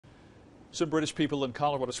Some British people in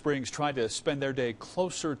Colorado Springs trying to spend their day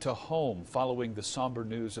closer to home following the somber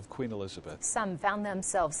news of Queen Elizabeth. Some found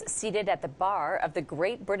themselves seated at the bar of the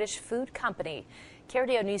Great British Food Company.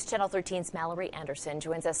 KRDO News Channel 13's Mallory Anderson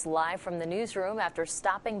joins us live from the newsroom after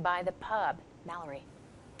stopping by the pub. Mallory.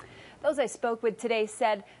 Those I spoke with today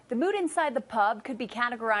said the mood inside the pub could be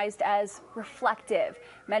categorized as reflective.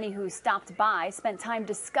 Many who stopped by spent time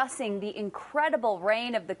discussing the incredible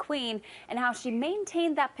reign of the Queen and how she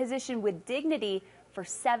maintained that position with dignity for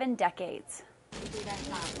 7 decades.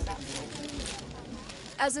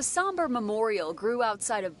 As a somber memorial grew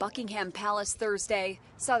outside of Buckingham Palace Thursday,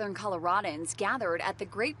 Southern Coloradans gathered at the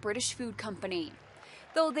Great British Food Company.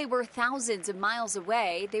 Though they were thousands of miles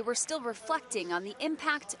away, they were still reflecting on the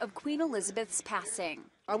impact of Queen Elizabeth's passing.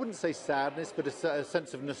 I wouldn't say sadness, but a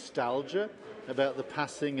sense of nostalgia about the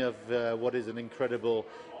passing of what is an incredible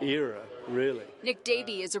era, really. Nick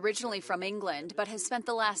Davey is originally from England, but has spent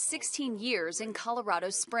the last 16 years in Colorado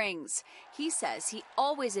Springs. He says he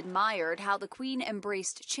always admired how the Queen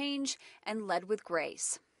embraced change and led with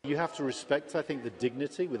grace. You have to respect, I think, the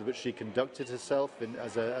dignity with which she conducted herself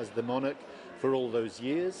as the monarch for all those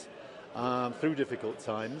years, through difficult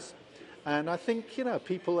times. And I think,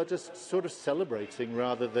 people are just sort of celebrating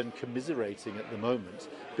rather than commiserating at the moment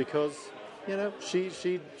because,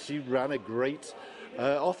 she ran a great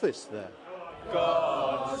office there.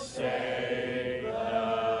 God save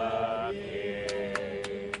the King.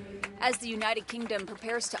 As the United Kingdom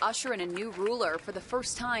prepares to usher in a new ruler for the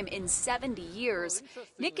first time in 70 years,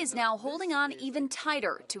 Nick is now holding on even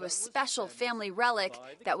tighter to a special family relic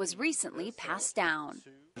that was recently passed down.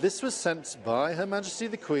 This was sent by Her Majesty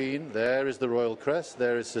the Queen. There is the royal crest,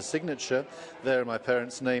 there is her signature, there are my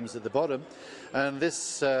parents' names at the bottom. And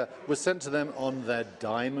this was sent to them on their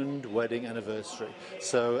diamond wedding anniversary.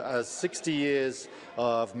 So as 60 years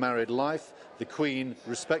of married life, the Queen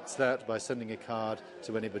respects that by sending a card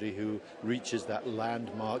to anybody who reaches that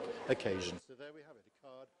landmark occasion. So there we have it, a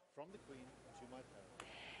card from the Queen to my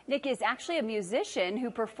parents. Nick is actually a musician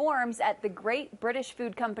who performs at the Great British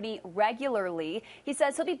Food Company regularly. He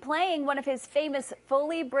says he'll be playing one of his famous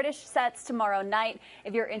fully British sets tomorrow night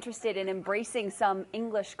if you're interested in embracing some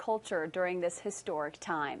English culture during this historic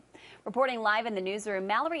time. Reporting live in the newsroom,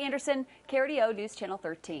 Mallory Anderson, KRDO News Channel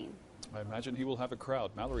 13. I imagine he will have a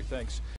crowd. Mallory, thanks.